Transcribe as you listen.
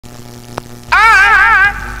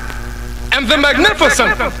am the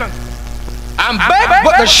magnificent. I'm back,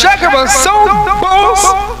 but the shaker was so boss,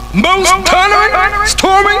 most thundering,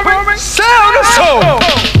 storming, sound of soul.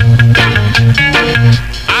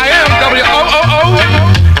 I am W-O-O-O,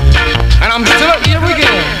 and I'm still up here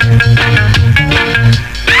again.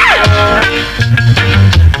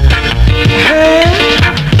 Hey.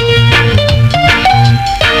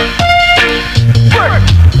 Work,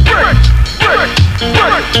 work, work,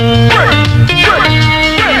 work, work, work, work,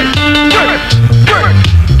 work,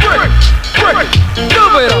 work, work, do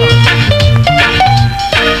it all.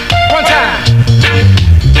 One time.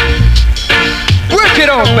 Work it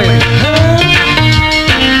on, baby.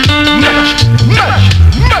 Much, much,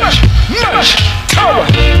 much, much power.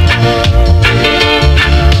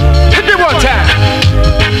 Hit me one time.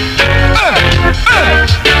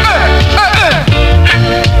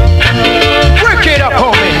 Work it up,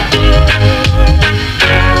 homie.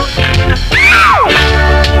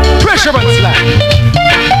 Pressure and slap.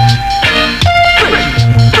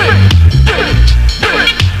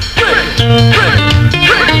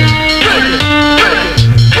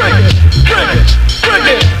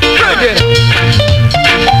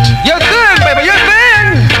 You're thin, baby, you're thin.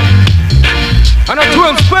 I know two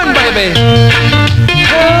and spin, baby.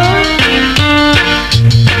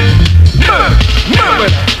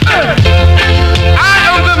 I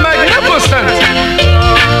am the magnificent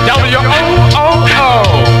W-O-O-O.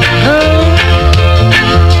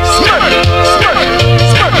 Smirk, smirk,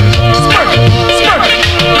 smirk, smirk,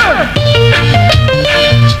 smirk.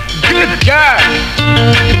 Good guy.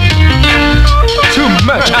 Too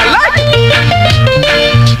much, I like it.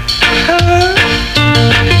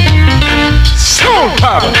 Soul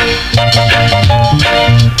power.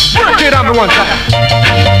 Work it on me one time.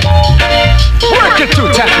 Work it two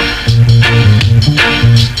times.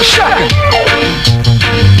 Shock it.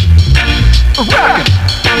 Rock it.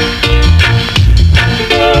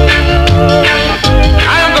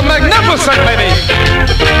 I am the magnificent, baby.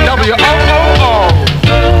 W-O-O-O.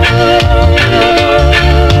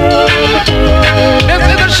 This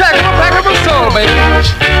is the shack of a pack of a soul, baby.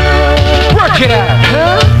 Work it out,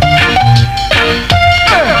 huh?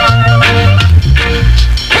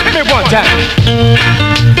 Hit me one time.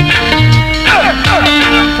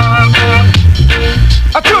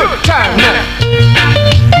 A two time.